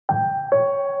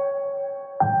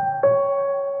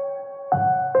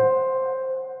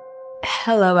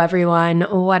Hello everyone,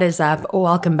 what is up?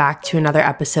 Welcome back to another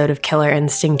episode of Killer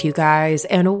Instinct, you guys,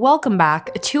 and welcome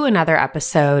back to another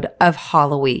episode of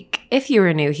HalloWeek. If you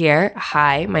are new here,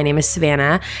 hi, my name is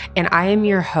Savannah, and I am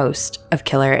your host of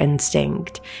Killer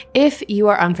Instinct. If you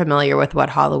are unfamiliar with what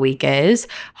HalloWeek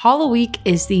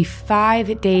is the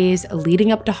 5 days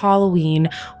leading up to Halloween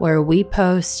where we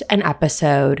post an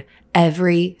episode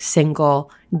every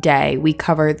single day. We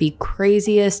cover the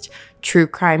craziest true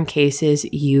crime cases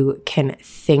you can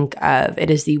think of. It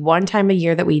is the one time a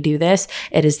year that we do this.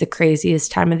 It is the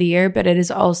craziest time of the year, but it is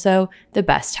also the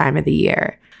best time of the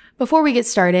year. Before we get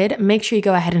started, make sure you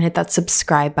go ahead and hit that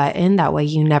subscribe button. That way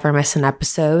you never miss an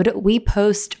episode. We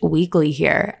post weekly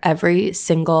here every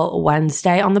single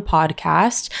Wednesday on the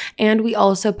podcast, and we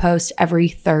also post every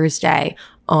Thursday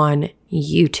on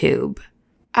YouTube.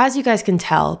 As you guys can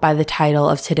tell by the title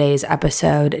of today's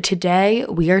episode, today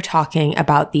we are talking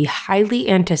about the highly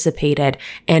anticipated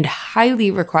and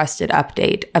highly requested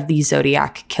update of the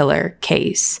Zodiac killer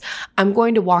case. I'm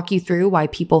going to walk you through why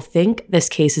people think this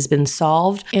case has been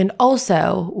solved, and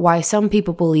also why some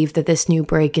people believe that this new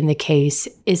break in the case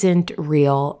isn't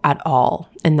real at all,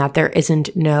 and that there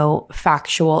isn't no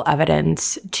factual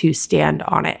evidence to stand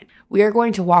on it. We are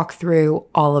going to walk through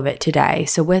all of it today.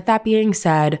 So with that being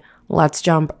said, let's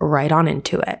jump right on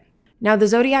into it. Now, the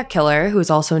Zodiac killer, who is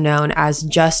also known as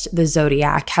just the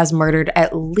Zodiac, has murdered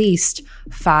at least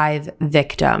 5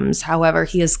 victims. However,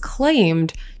 he is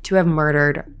claimed to have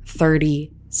murdered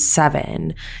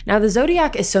 37. Now, the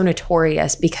Zodiac is so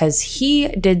notorious because he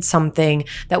did something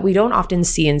that we don't often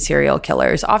see in serial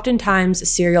killers. Oftentimes,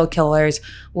 serial killers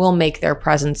will make their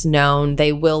presence known.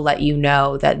 They will let you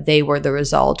know that they were the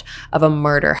result of a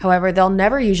murder. However, they'll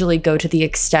never usually go to the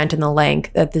extent and the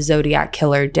length that the Zodiac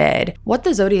killer did. What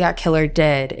the Zodiac killer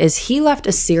did is he left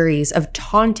a series of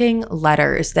taunting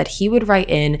letters that he would write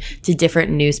in to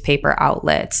different newspaper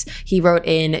outlets. He wrote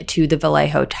in to the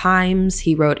Vallejo Times,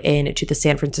 he wrote in to the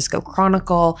San Francisco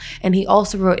Chronicle, and he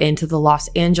also wrote into the Los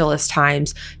Angeles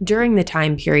Times during the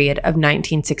time period of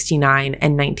 1969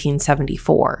 and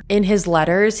 1974. In his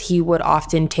letters, he would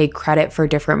often take credit for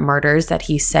different murders that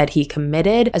he said he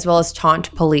committed, as well as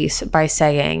taunt police by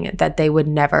saying that they would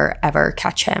never ever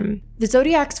catch him. The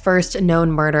Zodiac's first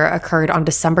known murder occurred on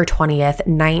December 20th,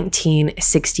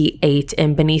 1968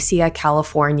 in Benicia,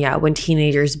 California, when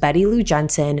teenagers Betty Lou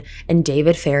Jensen and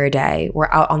David Faraday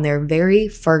were out on their very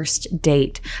first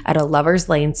date at a Lover's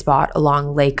Lane spot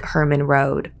along Lake Herman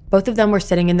Road. Both of them were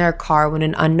sitting in their car when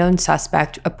an unknown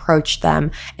suspect approached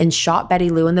them and shot Betty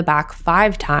Lou in the back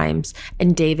 5 times,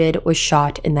 and David was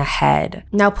shot in the head.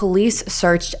 Now, police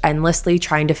searched endlessly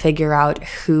trying to figure out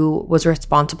who was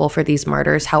responsible for these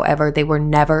murders. However, they were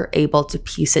never able to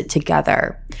piece it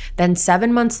together. Then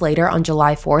 7 months later, on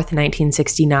July 4th,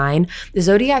 1969, the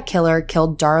Zodiac killer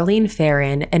killed Darlene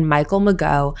Ferrin and Michael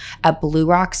Mageau at Blue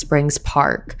Rock Springs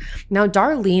Park. Now,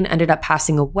 Darlene ended up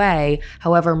passing away.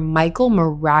 However, Michael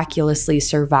miraculously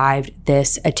survived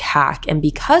this attack, and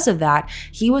because of that,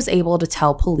 he was able to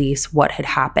tell police what had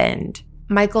happened.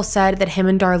 Michael said that him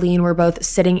and Darlene were both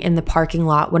sitting in the parking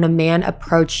lot when a man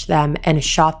approached them and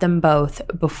shot them both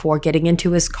before getting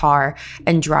into his car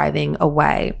and driving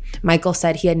away. Michael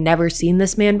said he had never seen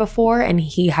this man before and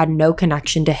he had no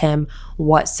connection to him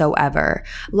whatsoever.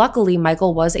 Luckily,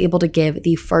 Michael was able to give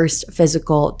the first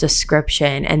physical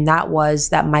description, and that was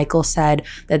that Michael said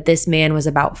that this man was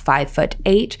about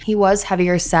 5'8". He was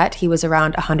heavier set. He was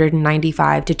around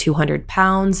 195 to 200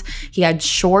 pounds. He had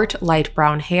short, light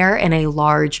brown hair and a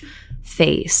large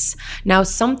face. Now,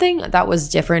 something that was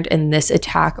different in this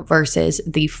attack versus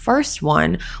the first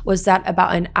one was that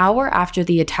about an hour after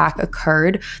the attack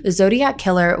occurred, the Zodiac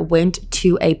killer went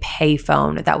to a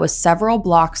payphone that was several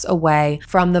blocks away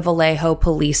from the Vallejo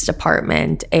Police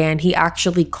Department, and he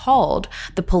actually called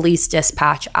the police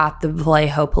dispatch at the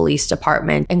Vallejo Police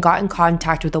Department and got in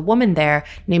contact with a woman there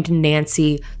named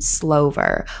Nancy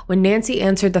Slover. When Nancy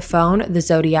answered the phone, the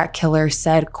Zodiac killer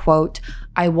said, quote,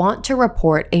 "I want to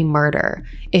report a murder.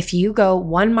 If you go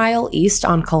 1 mile east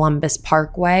on Columbus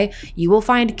Parkway, you will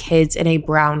find kids in a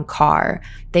brown car.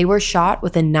 They were shot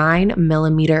with a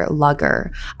 9mm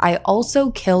Luger. I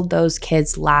also killed those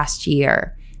kids last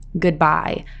year.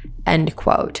 Goodbye." End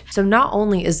quote. So not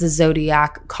only is the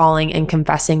Zodiac calling and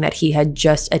confessing that he had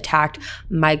just attacked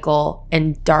Michael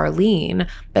and Darlene,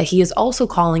 but he is also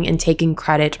calling and taking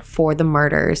credit for the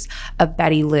murders of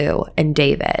Betty Lou and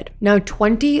David. Now,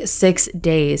 26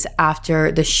 days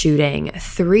after the shooting,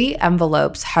 3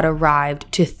 envelopes had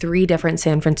arrived to 3 different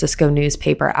San Francisco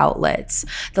newspaper outlets.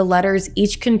 The letters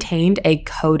each contained a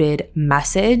coded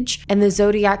message, and the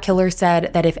Zodiac killer said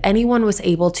that if anyone was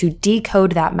able to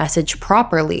decode that message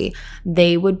properly, eventually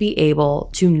they would be able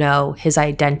to know his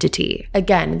identity.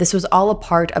 Again, this was all a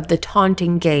part of the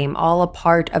taunting game, all a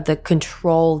part of the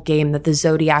control game that the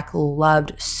Zodiac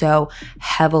loved so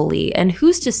heavily. And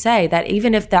who's to say that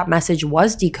even if that message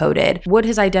was decoded, would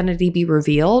his identity be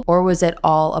revealed, or was it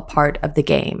all a part of the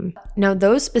game? Now,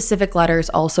 those specific letters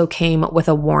also came with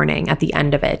a warning at the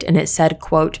end of it, and it said,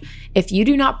 quote, "If you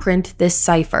do not print this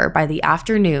cipher by the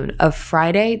afternoon of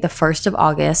Friday, the 1st of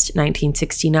August,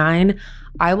 1969,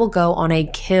 I will go on a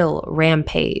kill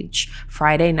rampage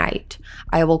Friday night.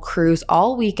 I will cruise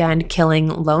all weekend killing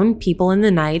lone people in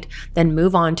the night, then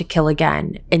move on to kill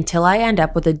again until I end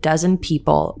up with a dozen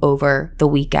people over the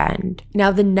weekend."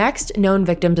 Now, the next known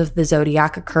victims of the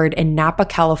Zodiac occurred in Napa,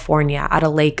 California at a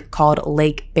lake called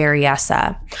Lake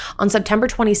Berryessa. On September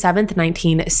 27th,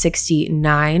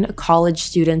 1969, college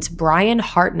students Brian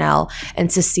Hartnell and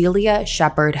Cecilia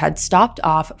Shepard had stopped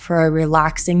off for a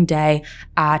relaxing day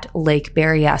at Lake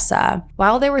Berryessa.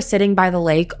 While they were sitting by the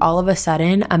lake, all of a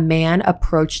sudden, a man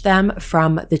approached them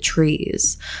from the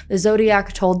trees. The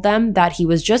Zodiac told them that he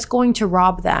was just going to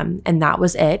rob them, and that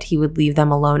was it. He would leave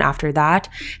them alone after that,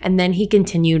 and then he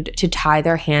continued to tie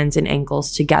their hands and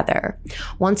ankles together.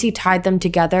 Once he tied them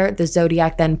together, the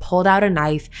Zodiac then pulled out a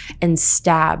knife and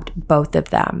stabbed both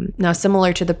of them. Now,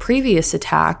 similar to the previous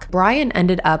attack, Brian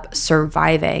ended up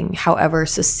surviving. However,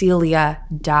 Cecilia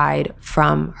died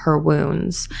from her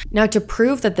wounds. Now, to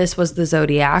prove that this was the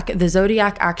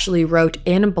Zodiac actually wrote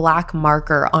in black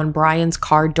marker on Brian's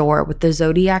car door with the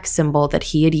Zodiac symbol that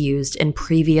he had used in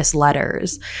previous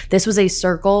letters. This was a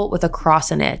circle with a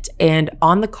cross in it, and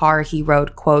on the car he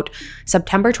wrote, quote,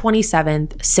 "September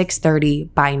 27th, 6:30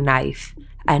 by knife."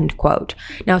 End quote.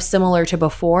 Now, similar to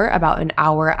before, about an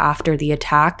hour after the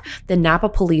attack, the Napa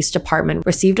Police Department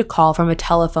received a call from a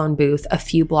telephone booth a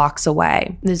few blocks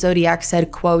away. The Zodiac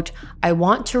said, quote, "I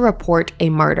want to report a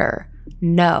murder.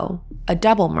 No, a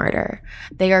double murder.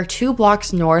 They are 2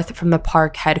 blocks north from the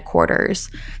park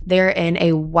headquarters. They're in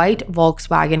a white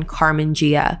Volkswagen Carmen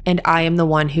Gia, and I am the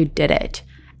one who did it."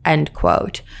 End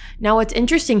quote. Now, what's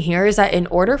interesting here is that in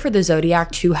order for the Zodiac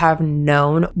to have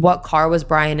known what car was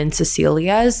Brian and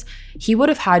Cecilia's, he would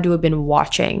have had to have been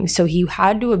watching. So he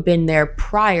had to have been there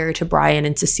prior to Brian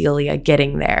and Cecilia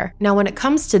getting there. Now, when it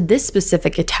comes to this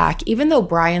specific attack, even though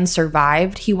Brian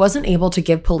survived, he wasn't able to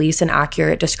give police an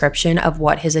accurate description of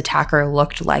what his attacker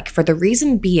looked like, for the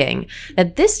reason being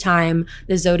that this time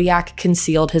the Zodiac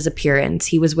concealed his appearance.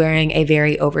 He was wearing a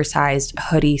very oversized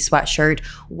hoodie sweatshirt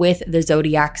with the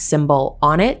Zodiac symbol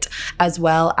on it, as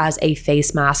well as a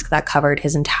face mask that covered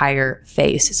his entire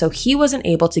face. So he wasn't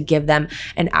able to give them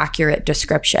an accurate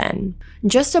description.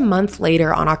 Just a month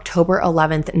later, on October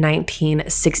 11th,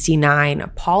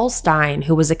 1969, Paul Stein,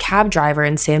 who was a cab driver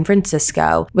in San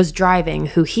Francisco, was driving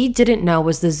who he didn't know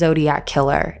was the Zodiac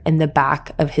killer in the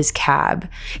back of his cab.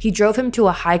 He drove him to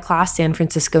a high-class San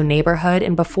Francisco neighborhood,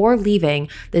 and before leaving,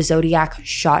 the Zodiac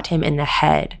shot him in the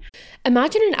head.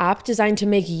 Imagine an app designed to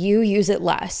make you use it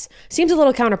less. Seems a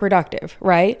little counterproductive,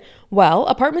 right? Well,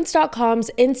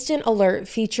 Apartments.com's Instant Alert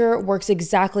feature works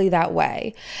exactly that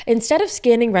way. Instead of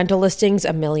scanning rental listings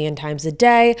a million times a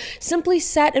day, simply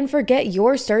set and forget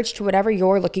your search to whatever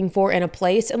you're looking for in a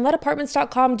place and let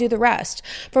Apartments.com do the rest.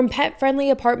 From pet-friendly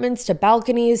apartments to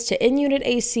balconies to in-unit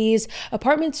ACs,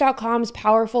 Apartments.com's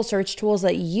powerful search tools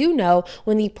let you know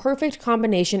when the perfect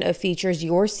combination of features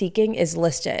you're seeking is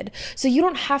listed. So you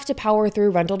don't have to power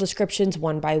through rental descriptions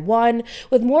one by one.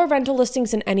 With more rental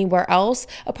listings than anywhere else,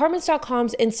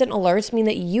 Apartments.com's instant alerts mean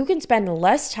that you can spend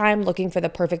less time looking for the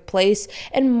perfect place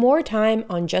and more time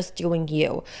on just doing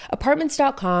you.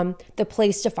 Apartments.com, the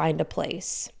place to find a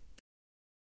place.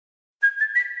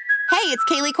 Hey, it's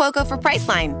Kaylee Cuoco for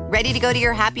Priceline. Ready to go to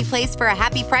your happy place for a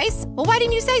happy price? Well, why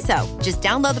didn't you say so? Just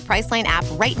download the Priceline app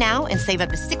right now and save up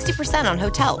to 60% on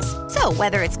hotels. So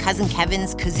whether it's Cousin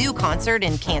Kevin's Kazoo Concert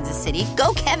in Kansas City,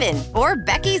 go Kevin, or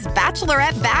Becky's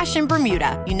Bachelorette Bash in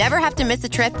Bermuda, you never have to miss a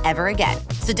trip ever again.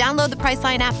 So download the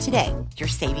Priceline app today. Your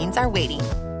savings are waiting.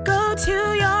 Go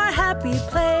to your happy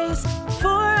place for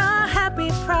a happy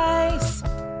price.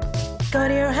 Go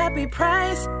to your happy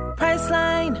price,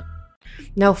 Priceline.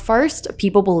 Now, first,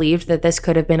 people believed that this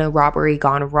could have been a robbery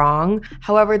gone wrong.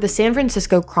 However, the San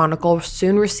Francisco Chronicle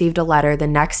soon received a letter the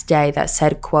next day that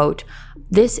said, quote,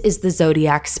 "This is the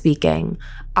Zodiac speaking.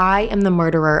 I am the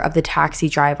murderer of the taxi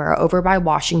driver over by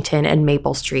Washington and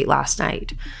Maple Street last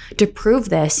night. To prove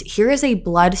this, here is a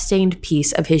blood-stained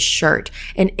piece of his shirt,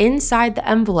 and inside the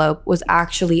envelope was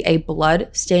actually a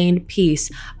blood-stained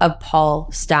piece of Paul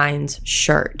Stein's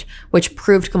shirt, which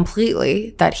proved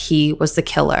completely that he was the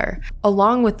killer."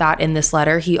 Along with that, in this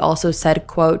letter, he also said,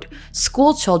 quote,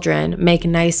 "School children make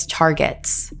nice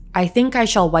targets," I think I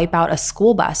shall wipe out a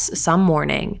school bus some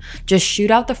morning, just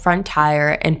shoot out the front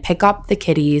tire and pick up the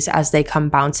kiddies as they come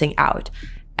bouncing out.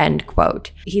 End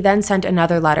quote. He then sent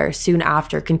another letter soon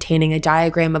after containing a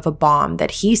diagram of a bomb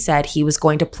that he said he was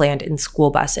going to plant in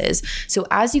school buses. So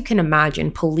as you can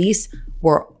imagine, police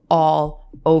were all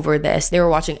over this. They were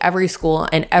watching every school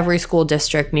and every school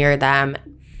district near them,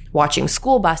 watching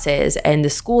school buses and the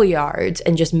schoolyards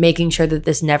and just making sure that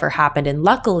this never happened. And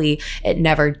luckily, it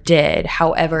never did.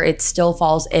 However, it still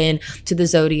falls in to the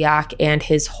Zodiac and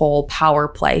his whole power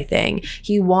play thing.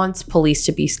 He wants police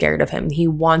to be scared of him. He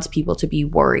wants people to be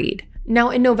worried.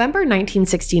 Now, in November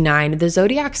 1969, the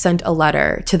Zodiac sent a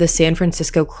letter to the San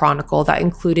Francisco Chronicle that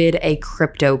included a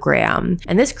cryptogram,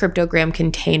 and this cryptogram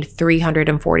contained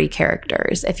 340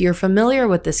 characters. If you're familiar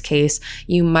with this case,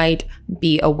 you might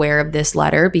be aware of this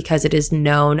letter because it is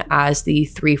known as the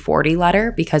 340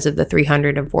 letter because of the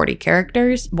 340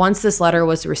 characters. Once this letter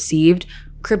was received,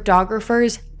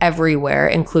 cryptographers everywhere,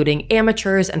 including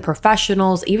amateurs and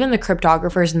professionals, even the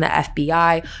cryptographers in the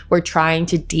FBI, were trying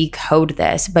to decode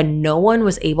this, but no one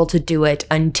was able to do it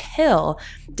until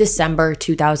December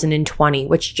 2020,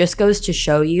 which just goes to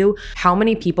show you how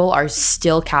many people are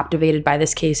still captivated by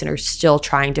this case and are still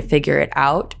trying to figure it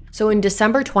out. So in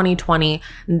December 2020,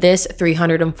 this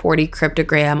 340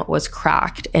 cryptogram was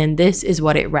cracked, and this is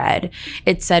what it read.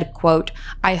 It said, quote,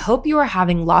 "I hope you are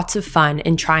having lots of fun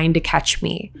in trying to catch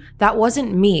me. That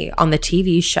wasn't me on the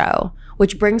TV show,"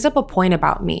 which brings up a point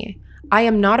about me. I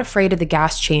am not afraid of the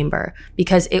gas chamber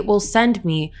because it will send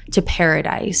me to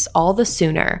paradise all the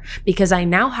sooner because I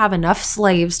now have enough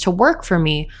slaves to work for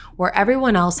me where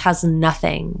everyone else has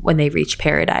nothing when they reach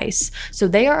paradise. So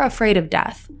they are afraid of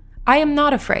death. I am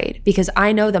not afraid because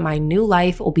I know that my new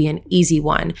life will be an easy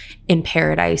one in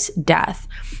paradise death.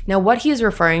 Now, what he is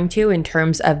referring to in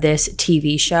terms of this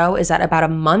TV show is that about a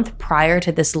month prior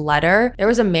to this letter, there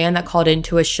was a man that called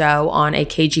into a show on a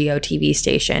KGO TV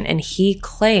station, and he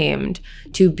claimed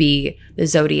to be the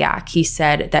Zodiac. He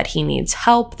said that he needs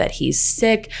help, that he's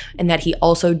sick, and that he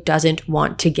also doesn't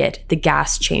want to get the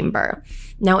gas chamber.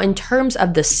 Now, in terms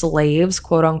of the slaves,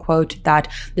 quote unquote, that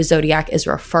the Zodiac is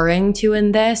referring to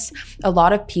in this, a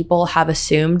lot of people have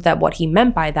assumed that what he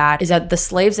meant by that is that the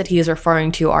slaves that he is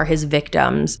referring to are his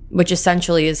victims, which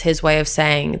essentially is his way of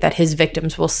saying that his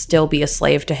victims will still be a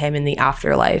slave to him in the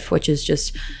afterlife, which is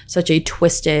just such a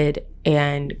twisted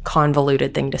and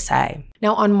convoluted thing to say.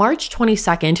 Now, on March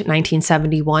 22nd,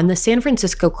 1971, the San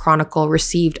Francisco Chronicle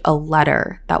received a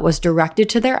letter that was directed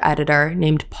to their editor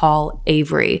named Paul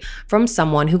Avery from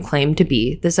someone who claimed to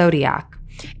be the Zodiac.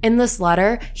 In this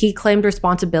letter, he claimed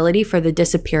responsibility for the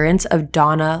disappearance of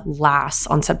Donna Lass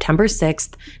on September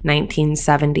 6th,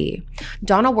 1970.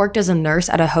 Donna worked as a nurse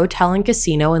at a hotel and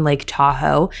casino in Lake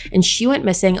Tahoe, and she went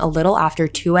missing a little after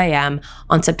 2 a.m.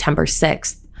 on September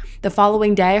 6th. The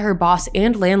following day, her boss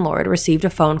and landlord received a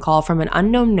phone call from an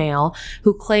unknown male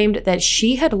who claimed that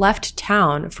she had left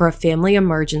town for a family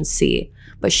emergency,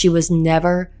 but she was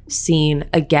never seen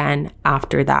again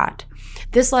after that.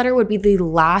 This letter would be the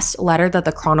last letter that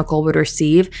the Chronicle would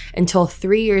receive until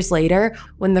 3 years later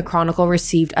when the Chronicle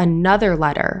received another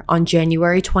letter on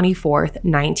January 24th,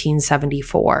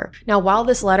 1974. Now, while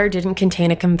this letter didn't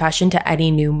contain a confession to any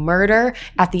new murder,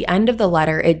 at the end of the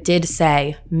letter, it did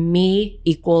say, me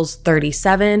equals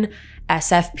 37,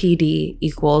 SFPD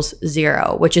equals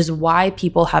 0, which is why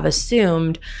people have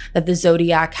assumed that the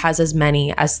Zodiac has as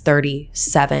many as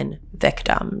 37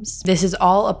 victims. This is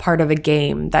all a part of a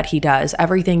game that he does.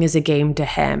 Everything is a game to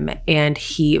him, and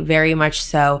he very much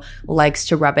so likes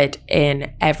to rub it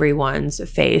in everyone's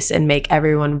face and make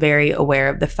everyone very aware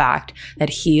of the fact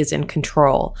that he is in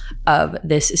control of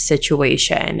this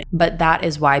situation. But that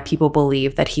is why people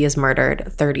believe that he has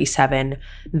murdered 37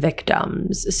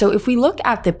 victims. So if we look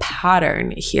at the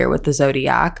pattern here with the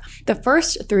Zodiac, the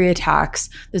first 3 attacks,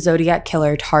 the Zodiac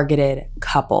killer targeted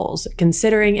couples,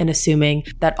 considering and assuming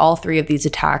that all 3 of these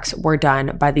attacks were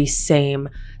done by the same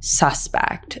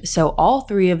suspect. So all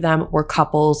 3 of them were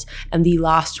couples, and the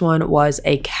last one was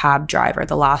a cab driver.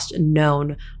 The last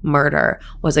known murder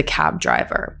was a cab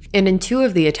driver. And in 2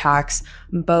 of the attacks,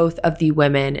 both of the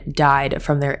women died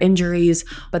from their injuries,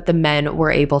 but the men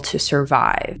were able to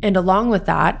survive. And along with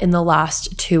that, in the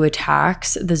last 2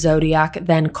 attacks, the Zodiac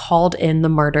then called in the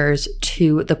murders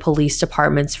to the police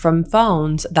departments from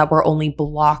phones that were only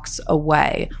blocks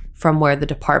away from where the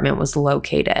department was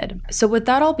located. So with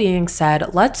that all being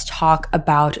said, let's talk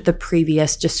about the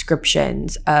previous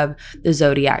descriptions of the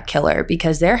Zodiac killer,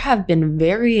 because there have been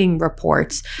varying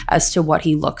reports as to what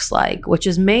he looks like, which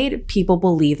has made people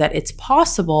believe that it's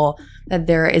possible that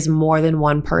there is more than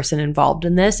one person involved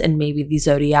in this, and maybe the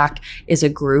Zodiac is a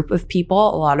group of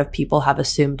people. A lot of people have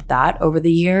assumed that over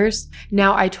the years.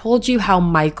 Now, I told you how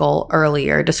Michael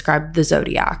earlier described the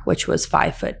Zodiac, which was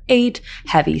 5'8",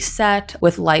 heavy set,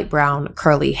 with light brown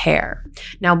curly hair.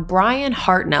 Now, Brian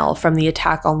Hartnell from the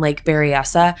attack on Lake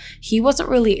Berryessa, he wasn't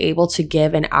really able to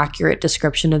give an accurate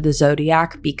description of the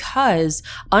Zodiac because,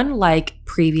 unlike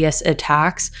previous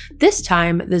attacks, this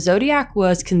time the Zodiac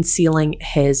was concealing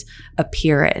his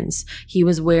appearance. He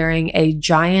was wearing a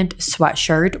giant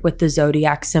sweatshirt with the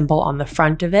Zodiac symbol on the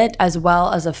front of it, as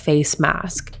well as a face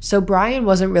mask. So Brian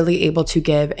wasn't really able to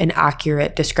give an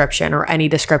accurate description or any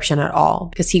description at all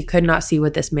because he could not see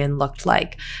what this man looked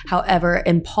like. However,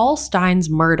 in Paul Stine's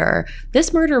murder,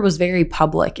 this murder was very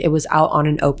public. It was out on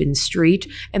an open street,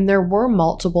 and there were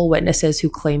multiple witnesses who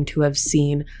claimed to have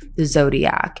seen the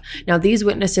Zodiac. Now, these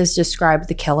witnesses described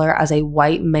the killer as a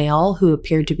white male who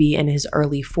appeared to be in his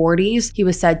early 40s. He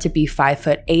was said to be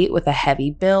 5'8" with a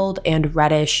heavy build and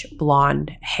reddish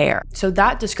blonde hair. So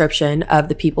that description of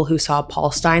the people who saw Paul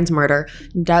Stine's murder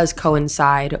does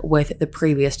coincide with the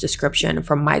previous description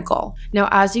from Michael. Now,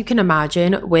 as you can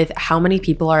imagine, with how many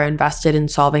people are invested in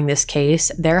solving this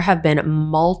case, there have been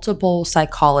multiple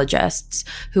psychologists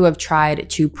who have tried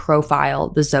to profile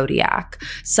the Zodiac.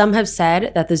 Some have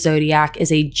said that the Zodiac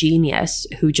is a genius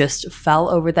who just fell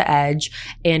over the edge,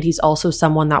 and he's also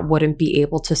someone that wouldn't be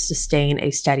able to sustain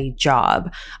a steady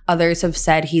job. Others have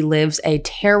said he lives a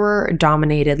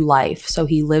terror-dominated life, so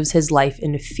he lives his life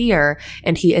in fear,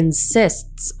 and he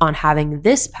insists on having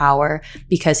this power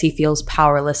because he feels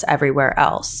powerless everywhere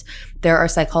else. There are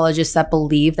psychologists that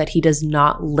believe that he does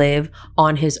not live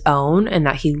on his own and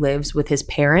that he lives with his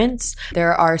parents.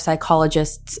 There are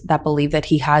psychologists that believe that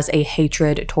he has a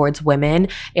hatred towards women,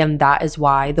 and that is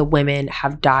why the women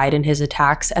have died in his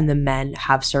attacks and the men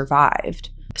have survived.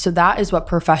 So that is what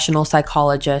professional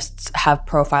psychologists have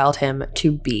profiled him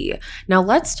to be. Now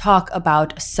let's talk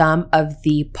about some of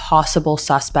the possible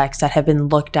suspects that have been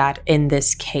looked at in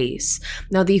this case.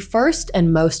 Now, the first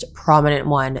and most prominent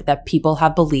one that people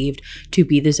have believed to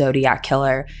be the Zodiac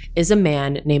killer is a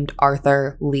man named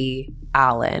Arthur Lee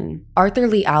Allen. Arthur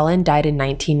Lee Allen died in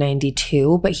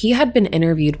 1992, but he had been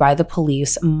interviewed by the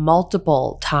police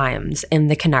multiple times in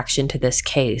the connection to this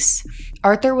case.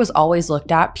 Arthur was always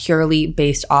looked at purely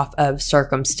based off of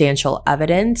circumstantial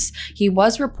evidence. He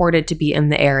was reported to be in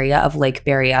the area of Lake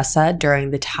Berryessa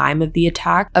during the time of the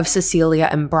attack of Cecilia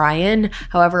and Brian.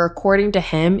 However, according to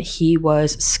him, he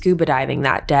was scuba diving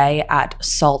that day at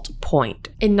Salt Point.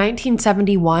 In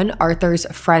 1971, Arthur's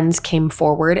friends came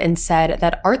forward and said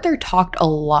that Arthur talked a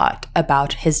lot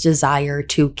about his desire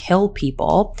to kill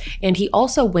people, and he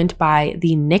also went by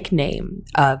the nickname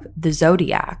of the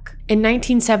Zodiac. In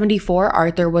 1974,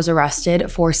 Arthur was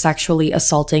arrested for sexually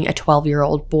assaulting a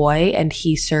 12-year-old boy, and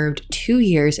he served 2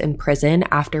 years in prison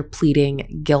after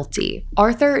pleading guilty.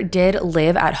 Arthur did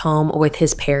live at home with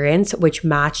his parents, which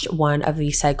matched one of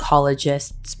the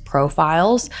psychologist's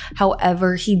profiles.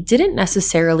 However, he didn't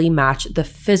necessarily match the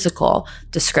physical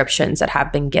descriptions that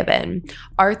have been given.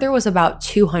 Arthur was about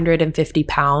 250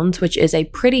 pounds, which is a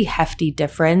pretty hefty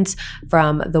difference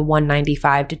from the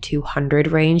 195 to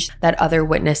 200 range that other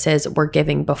witnesses were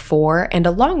giving before. And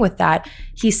along with that,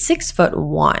 he's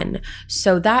 6'1".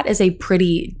 So that is a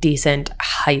pretty decent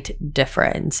height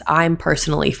difference. I'm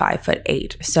personally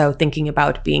 5'8". So thinking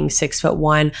about being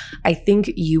 6'1", I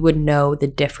think you would know the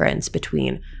difference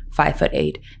between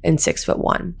 5'8" and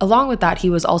 6'1". Along with that, he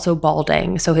was also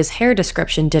balding, so his hair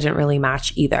description didn't really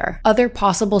match either. Other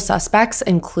possible suspects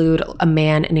include a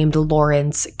man named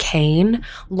Lawrence Kane.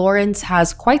 Lawrence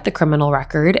has quite the criminal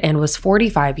record and was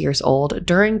 45 years old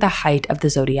during the height of the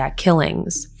Zodiac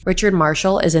killings. Richard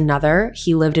Marshall is another.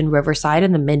 He lived in Riverside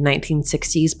in the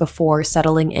mid-1960s before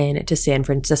settling in to San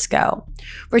Francisco.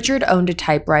 Richard owned a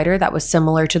typewriter that was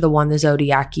similar to the one the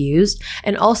Zodiac used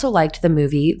and also liked the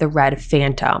movie The Red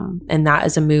Phantom, and that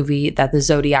is a movie that the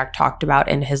Zodiac talked about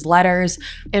in his letters.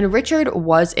 And Richard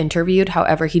was interviewed,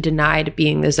 however, he denied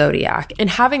being the Zodiac.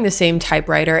 And having the same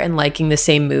typewriter and liking the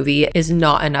same movie is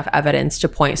not enough evidence to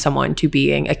point someone to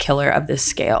being a killer of this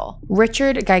scale.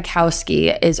 Richard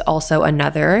Gaikowski is also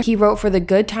another. He wrote for the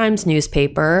Good Times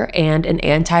newspaper and an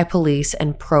anti-police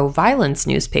and pro-violence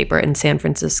newspaper in San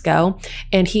Francisco,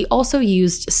 and he also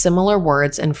used similar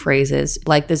words and phrases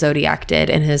like the Zodiac did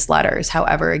in his letters.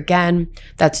 However, again,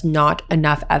 that's not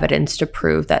enough evidence to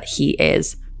prove that he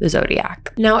is the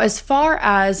Zodiac. Now, as far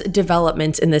as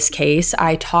developments in this case,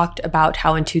 I talked about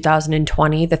how in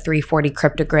 2020, the 340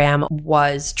 cryptogram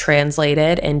was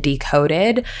translated and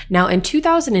decoded. Now, in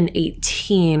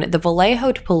 2018, the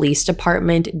Vallejo Police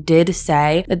Department did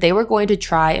say that they were going to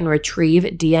try and retrieve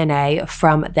DNA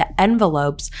from the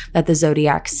envelopes that the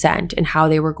Zodiac sent, and how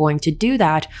they were going to do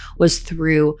that was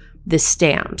through the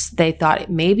stamps. They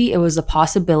thought maybe it was a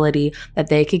possibility that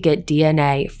they could get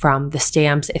DNA from the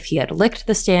stamps if he had licked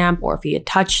the stamp or if he had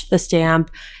touched the stamp.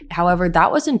 However,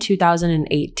 that was in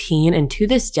 2018, and to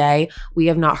this day, we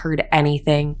have not heard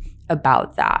anything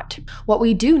about that. What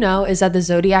we do know is that the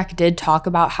Zodiac did talk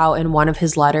about how in one of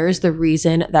his letters, the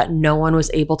reason that no one was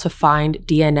able to find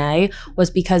DNA was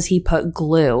because he put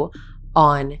glue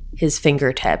on his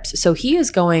fingertips. So he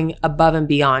is going above and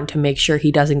beyond to make sure he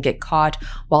doesn't get caught,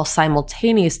 while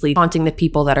simultaneously taunting the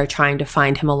people that are trying to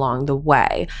find him along the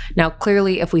way. Now,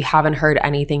 clearly, if we haven't heard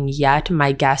anything yet,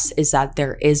 my guess is that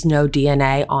there is no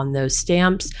DNA on those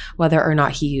stamps, whether or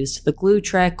not he used the glue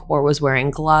trick or was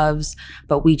wearing gloves,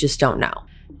 but we just don't know.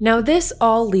 Now, this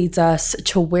all leads us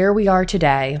to where we are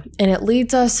today, and it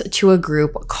leads us to a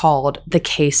group called the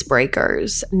Case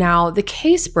Breakers. Now, the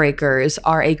Case Breakers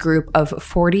are a group of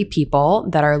 40 people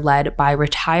that are led by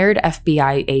retired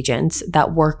FBI agents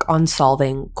that work on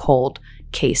solving cold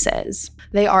cases.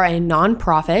 They are a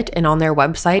nonprofit, and on their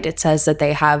website, it says that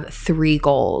they have 3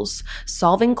 goals: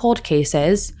 solving cold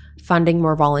cases, funding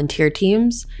more volunteer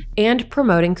teams, and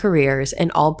promoting careers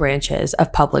in all branches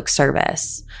of public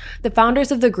service. The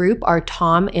founders of the group are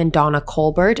Tom and Donna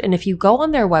Colbert, and if you go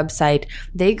on their website,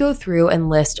 they go through and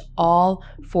list all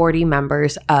 40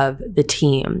 members of the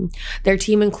team. Their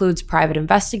team includes private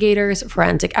investigators,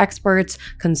 forensic experts,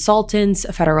 consultants,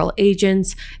 federal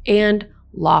agents, and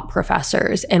law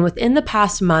professors. And within the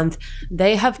past month,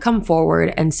 they have come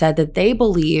forward and said that they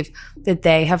believe that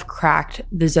they have cracked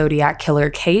the Zodiac Killer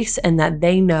case and that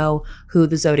they know who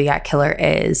the Zodiac Killer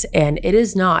is. And it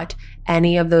is not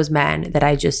any of those men that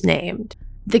I just named.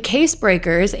 The Case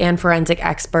Breakers and forensic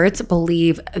experts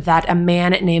believe that a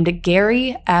man named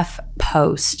Gary F.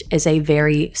 Post is a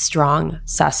very strong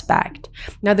suspect.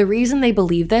 Now, the reason they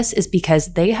believe this is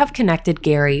because they have connected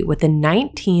Gary with the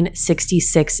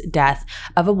 1966 death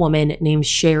of a woman named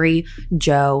Sherry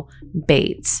Jo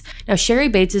Bates. Now, Sherry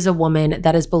Bates is a woman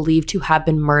that is believed to have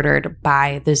been murdered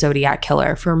by the Zodiac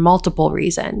Killer for multiple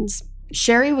reasons.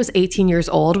 Sherry was 18 years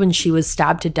old when she was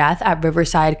stabbed to death at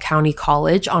Riverside County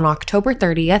College on October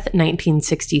 30th,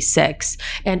 1966.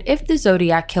 And if the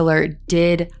Zodiac Killer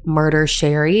did murder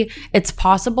Sherry, it's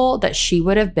possible that she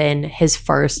would have been his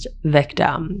first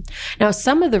victim. Now,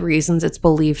 some of the reasons it's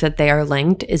believed that they are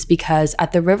linked is because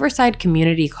at the Riverside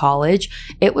Community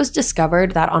College, it was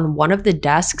discovered that on one of the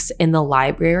desks in the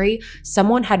library,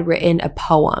 someone had written a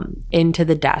poem into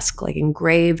the desk, like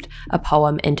engraved a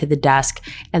poem into the desk.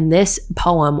 And this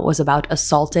poem was about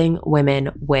assaulting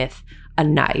women with a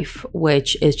knife,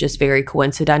 which is just very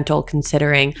coincidental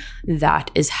considering that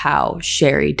is how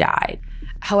Sherry died.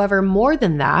 However, more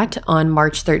than that, on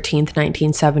March 13th,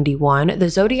 1971, the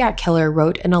Zodiac Killer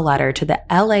wrote in a letter to the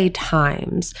LA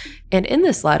Times, and in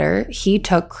this letter, he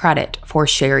took credit for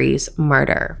Sherry's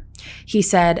murder. He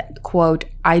said, quote,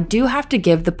 "I do have to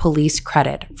give the police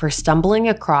credit for stumbling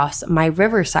across my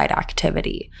Riverside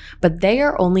activity, but they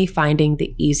are only finding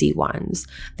the easy ones.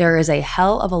 There is a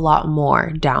hell of a lot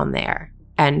more down there."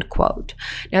 End quote.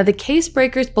 Now, the Case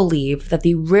Breakers believe that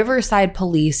the Riverside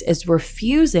police is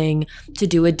refusing to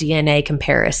do a DNA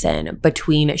comparison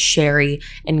between Sherry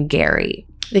and Gary.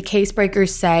 The Case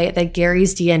Breakers say that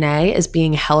Gary's DNA is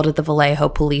being held at the Vallejo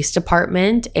Police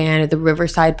Department, and the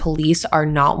Riverside police are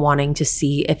not wanting to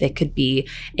see if it could be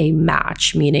a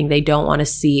match, meaning they don't want to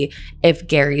see if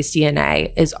Gary's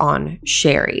DNA is on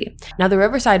Sherry. Now, the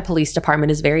Riverside Police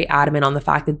Department is very adamant on the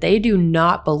fact that they do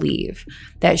not believe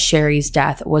that Sherry's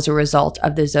death was a result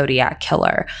of the Zodiac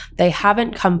Killer. They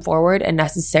haven't come forward and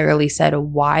necessarily said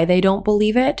why they don't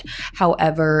believe it.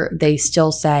 However, they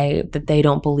still say that they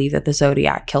don't believe that the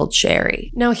Zodiac killed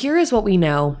Sherry. Now, here is what we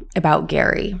know about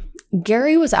Gary.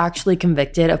 Gary was actually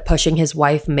convicted of pushing his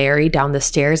wife Mary down the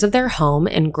stairs of their home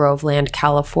in Groveland,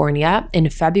 California in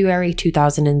February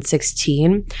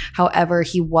 2016. However,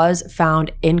 he was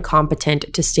found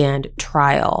incompetent to stand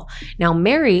trial. Now,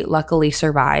 Mary luckily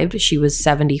survived. She was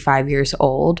 75 years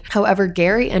old. However,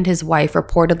 Gary and his wife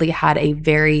reportedly had a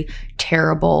very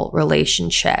terrible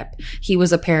relationship. He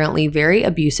was apparently very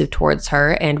abusive towards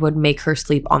her and would make her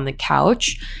sleep on the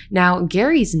couch. Now,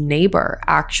 Gary's neighbor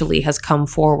actually has come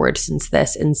forward since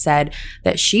this and said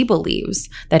that she believes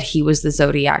that he was the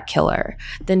Zodiac Killer.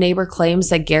 The neighbor claims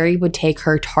that Gary would take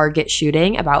her target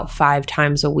shooting about 5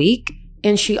 times a week,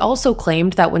 And she also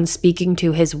claimed that when speaking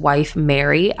to his wife,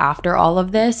 Mary, after all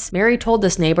of this, Mary told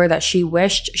this neighbor that she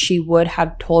wished she would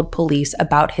have told police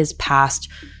about his past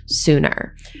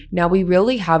sooner. Now, we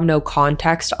really have no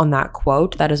context on that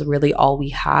quote. That is really all we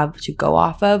have to go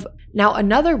off of. Now,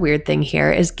 another weird thing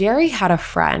here is Gary had a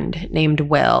friend named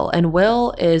Will, and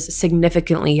Will is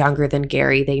significantly younger than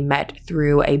Gary. They met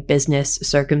through a business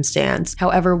circumstance.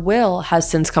 However, Will has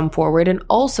since come forward and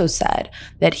also said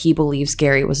that he believes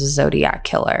Gary was a Zodiac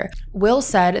killer. Will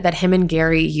said that him and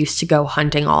Gary used to go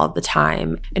hunting all of the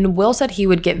time, and Will said he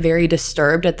would get very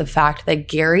disturbed at the fact that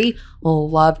Gary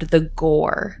loved the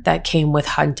gore that came with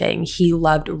hunting. He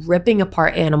loved ripping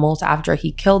apart animals after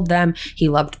he killed them. He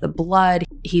loved the blood.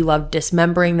 He loved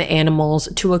dismembering the animals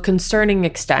to a concerning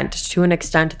extent, to an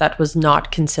extent that was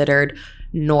not considered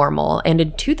normal. And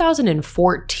in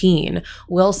 2014,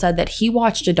 Will said that he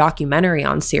watched a documentary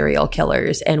on serial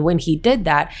killers, and when he did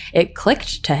that, it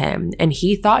clicked to him, and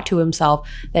he thought to himself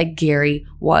that Gary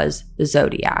was the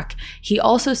Zodiac. He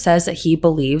also says that he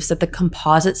believes that the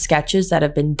composite sketches that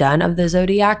have been done of the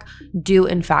Zodiac do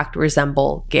in fact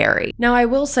resemble Gary. Now, I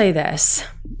will say this.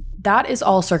 That is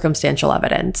all circumstantial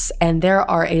evidence, and there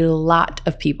are a lot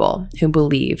of people who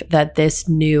believe that this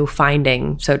new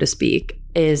finding, so to speak,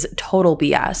 is total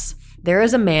BS. There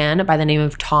is a man by the name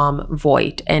of Tom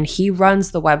Voigt, and he runs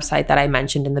the website that I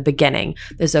mentioned in the beginning,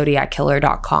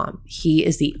 thezodiackiller.com. He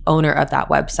is the owner of that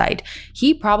website.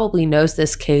 He probably knows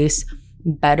this case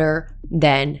better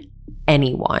than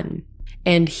anyone.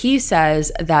 And he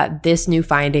says that this new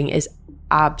finding is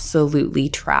absolutely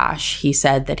trash. He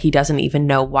said that he doesn't even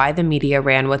know why the media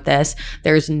ran with this.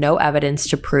 There's no evidence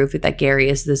to prove that Gary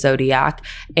is the Zodiac.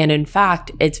 And in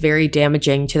fact, it's very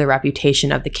damaging to the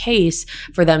reputation of the case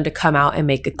for them to come out and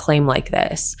make a claim like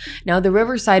this. Now, the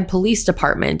Riverside Police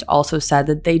Department also said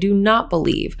that they do not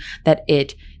believe that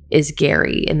it is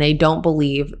Gary, and they don't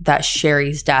believe that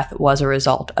Sherry's death was a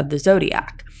result of the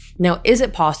Zodiac. Now, is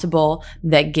it possible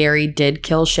that Gary did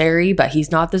kill Sherry, but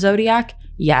he's not the Zodiac?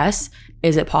 Yes.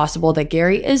 Is it possible that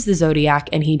Gary is the Zodiac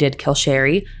and he did kill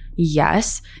Sherry?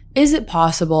 Yes. Is it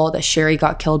possible that Sherry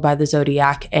got killed by the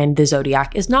Zodiac and the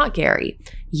Zodiac is not Gary?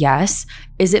 Yes.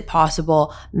 Is it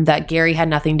possible that Gary had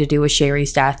nothing to do with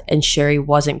Sherry's death and Sherry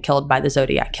wasn't killed by the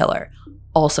Zodiac killer?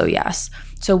 Also yes.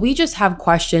 So we just have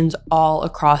questions all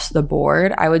across the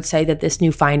board. I would say that this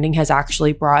new finding has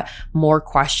actually brought more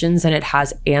questions than it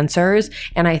has answers.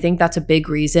 And I think that's a big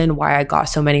reason why I got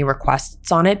so many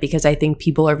requests on it, because I think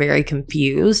people are very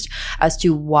confused as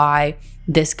to why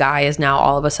this guy is now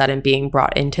all of a sudden being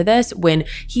brought into this when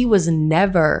he was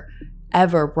never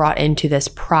ever brought into this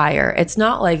prior. It's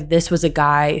not like this was a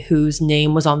guy whose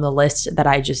name was on the list that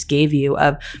I just gave you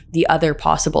of the other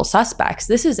possible suspects.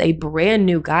 This is a brand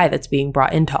new guy that's being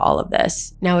brought into all of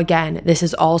this. Now, again, this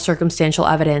is all circumstantial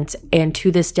evidence, and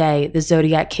to this day, the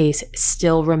Zodiac case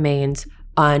still remains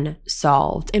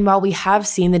unsolved. And while we have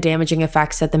seen the damaging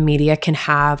effects that the media can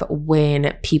have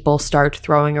when people start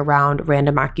throwing around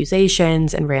random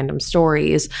accusations and random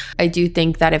stories, I do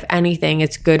think that if anything,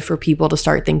 it's good for people to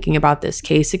start thinking about this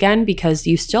case again, because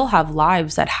you still have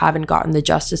lives that haven't gotten the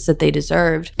justice that they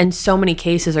deserved, and so many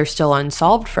cases are still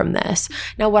unsolved from this.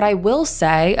 Now, what I will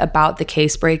say about the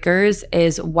case breakers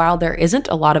is while there isn't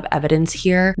a lot of evidence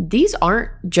here, these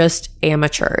aren't just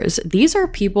amateurs. These are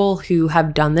people who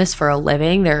have done this for a living.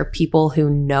 There are people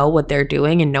who know what they're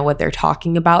doing and know what they're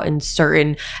talking about in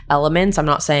certain elements. I'm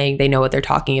not saying they know what they're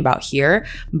talking about here,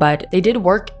 but they did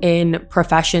work in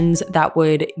professions that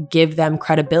would give them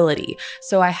credibility.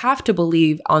 So I have to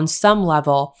believe on some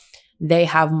level they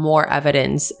have more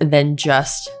evidence than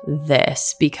just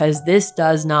this, because this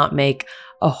does not make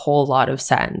a whole lot of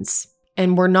sense.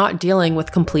 And we're not dealing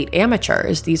with complete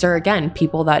amateurs. These are, again,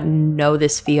 people that know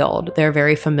this field. They're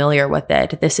very familiar with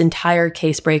it. This entire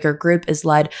casebreaker group is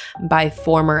led by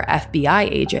former FBI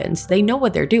agents. They know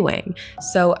what they're doing.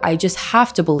 So I just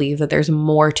have to believe that there's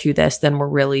more to this than we're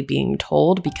really being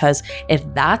told, because if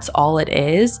that's all it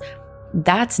is,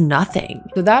 that's nothing.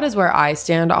 So that is where I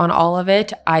stand on all of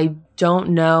it. I don't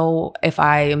know if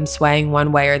I am swaying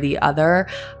one way or the other.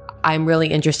 I'm really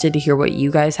interested to hear what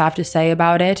you guys have to say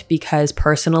about it, because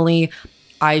personally,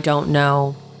 I don't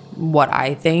know what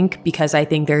I think, because I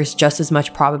think there's just as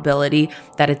much probability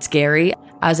that it's Gary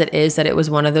as it is that it was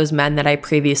one of those men that I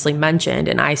previously mentioned.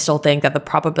 And I still think that the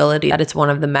probability that it's one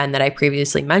of the men that I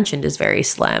previously mentioned is very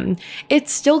slim. It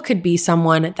still could be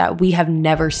someone that we have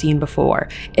never seen before.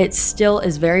 It still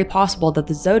is very possible that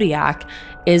the Zodiac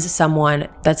is someone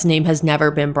that's name has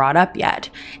never been brought up yet.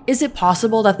 Is it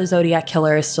possible that the Zodiac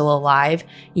killer is still alive?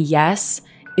 Yes.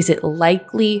 Is it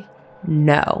likely?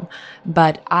 No.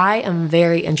 But I am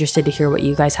very interested to hear what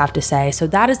you guys have to say. So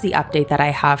that is the update that I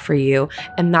have for you.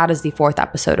 And that is the 4th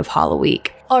episode of HalloWeek.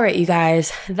 All right, you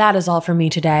guys, that is all for me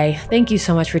today. Thank you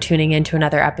so much for tuning in to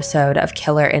another episode of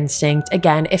Killer Instinct.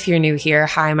 Again, if you're new here,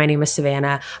 hi, my name is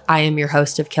Savannah. I am your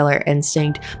host of Killer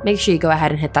Instinct. Make sure you go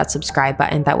ahead and hit that subscribe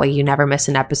button. That way you never miss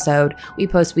an episode. We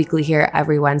post weekly here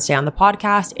every Wednesday on the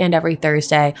podcast and every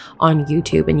Thursday on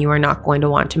YouTube, and you are not going to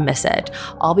want to miss it.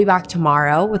 I'll be back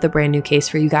tomorrow with a brand new case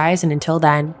for you guys. And until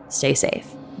then, stay safe.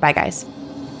 Bye, guys.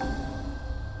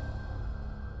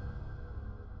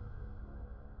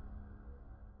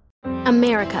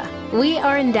 America. We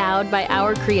are endowed by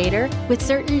our Creator with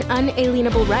certain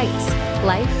unalienable rights: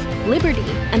 life, liberty,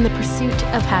 and the pursuit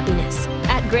of happiness.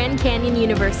 At Grand Canyon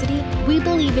University, we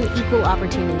believe in equal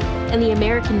opportunity, and the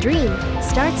American dream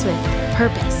starts with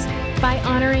purpose. By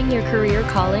honoring your career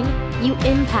calling, you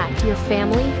impact your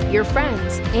family, your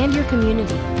friends, and your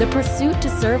community. The pursuit to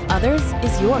serve others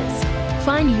is yours.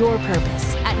 Find your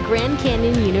purpose at Grand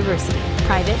Canyon University.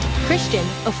 Private, Christian,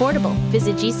 affordable.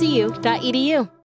 Visit gcu.edu.